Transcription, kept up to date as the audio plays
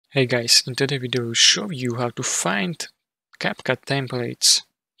Hey guys, in today's video I will show you how to find CapCut templates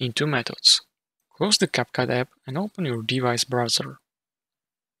in two methods. Close the CapCut app and open your device browser.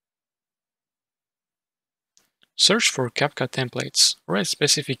 Search for CapCut templates. Write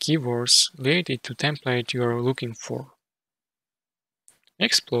specific keywords related to template you are looking for.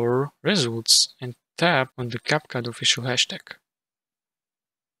 Explore results and tap on the CapCut official hashtag.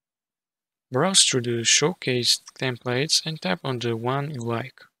 Browse through the showcased templates and tap on the one you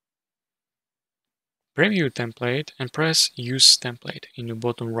like. Preview template and press Use template in the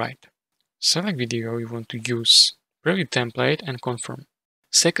bottom right. Select video you want to use, preview template and confirm.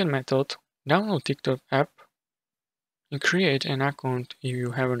 Second method, download TikTok app and create an account if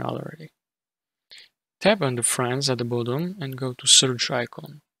you haven't already. Tap on the friends at the bottom and go to search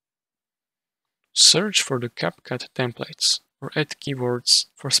icon. Search for the CapCut templates or add keywords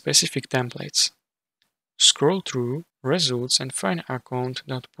for specific templates. Scroll through results and find account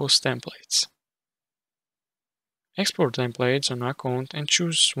that posts templates. Export templates on account and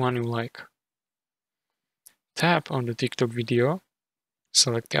choose one you like. Tap on the TikTok video,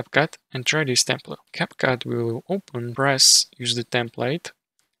 select CapCut and try this template. CapCut will open, press Use the template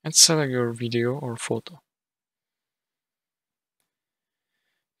and select your video or photo.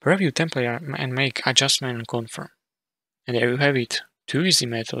 Preview template and make adjustment and confirm. And there you have it, two easy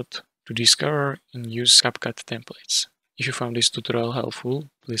methods to discover and use CapCut templates. If you found this tutorial helpful,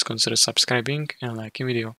 please consider subscribing and liking video.